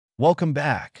Welcome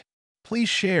back. Please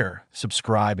share,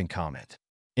 subscribe, and comment.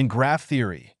 In graph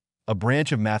theory, a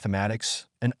branch of mathematics,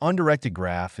 an undirected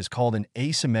graph is called an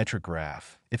asymmetric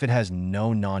graph if it has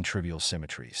no non-trivial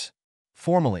symmetries.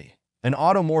 Formally, an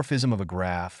automorphism of a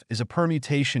graph is a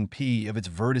permutation P of its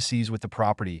vertices with the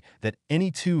property that any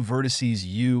two vertices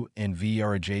U and V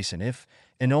are adjacent if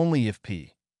and only if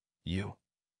P, U,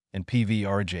 and PV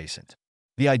are adjacent.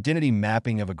 The identity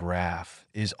mapping of a graph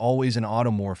is always an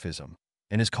automorphism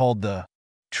and is called the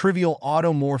trivial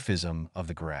automorphism of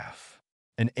the graph.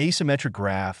 An asymmetric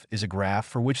graph is a graph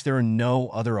for which there are no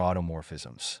other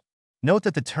automorphisms. Note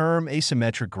that the term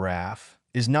asymmetric graph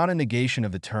is not a negation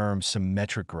of the term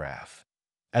symmetric graph,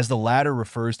 as the latter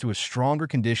refers to a stronger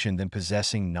condition than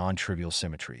possessing non-trivial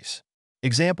symmetries.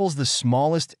 Examples: the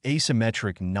smallest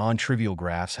asymmetric non-trivial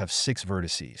graphs have 6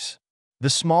 vertices. The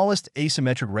smallest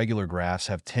asymmetric regular graphs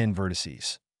have 10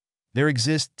 vertices. There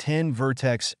exist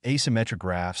 10-vertex asymmetric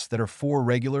graphs that are 4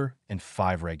 regular and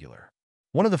 5 regular.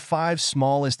 One of the 5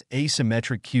 smallest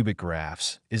asymmetric cubic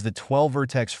graphs is the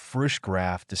 12-vertex Frisch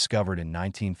graph discovered in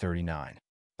 1939.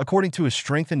 According to a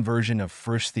strengthened version of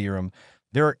Frisch's theorem,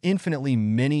 there are infinitely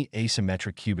many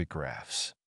asymmetric cubic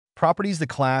graphs. Properties: the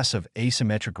class of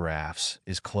asymmetric graphs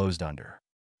is closed under.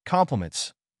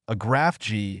 Complements: a graph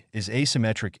G is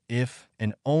asymmetric if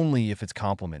and only if its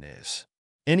complement is.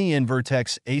 Any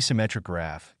n-vertex asymmetric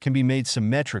graph can be made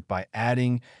symmetric by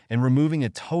adding and removing a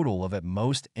total of at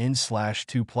most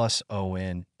n/2 plus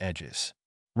on edges.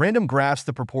 Random graphs: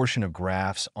 the proportion of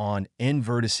graphs on n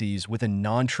vertices with a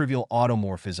non-trivial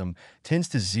automorphism tends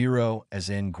to 0 as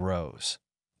n grows,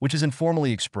 which is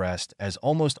informally expressed as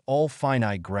almost all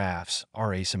finite graphs are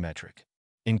asymmetric.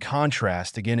 In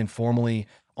contrast, again informally,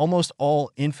 almost all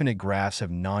infinite graphs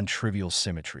have non-trivial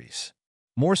symmetries.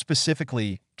 More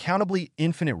specifically, countably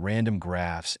infinite random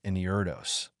graphs in the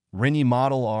Erdos-Renyi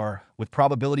model are, with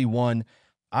probability 1,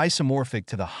 isomorphic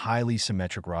to the highly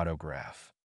symmetric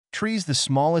autograph. Trees: the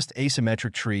smallest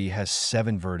asymmetric tree has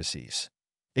 7 vertices.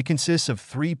 It consists of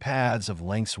 3 paths of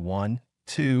lengths 1,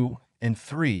 2, and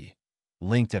 3,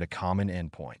 linked at a common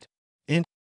endpoint. In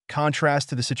contrast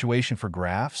to the situation for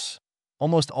graphs,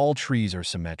 almost all trees are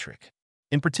symmetric.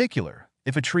 In particular,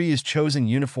 if a tree is chosen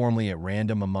uniformly at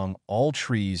random among all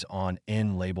trees on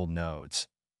n labeled nodes,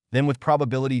 then with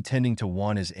probability tending to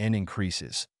 1 as n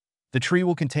increases, the tree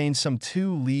will contain some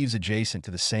 2 leaves adjacent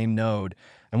to the same node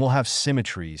and will have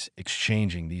symmetries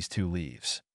exchanging these 2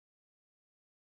 leaves.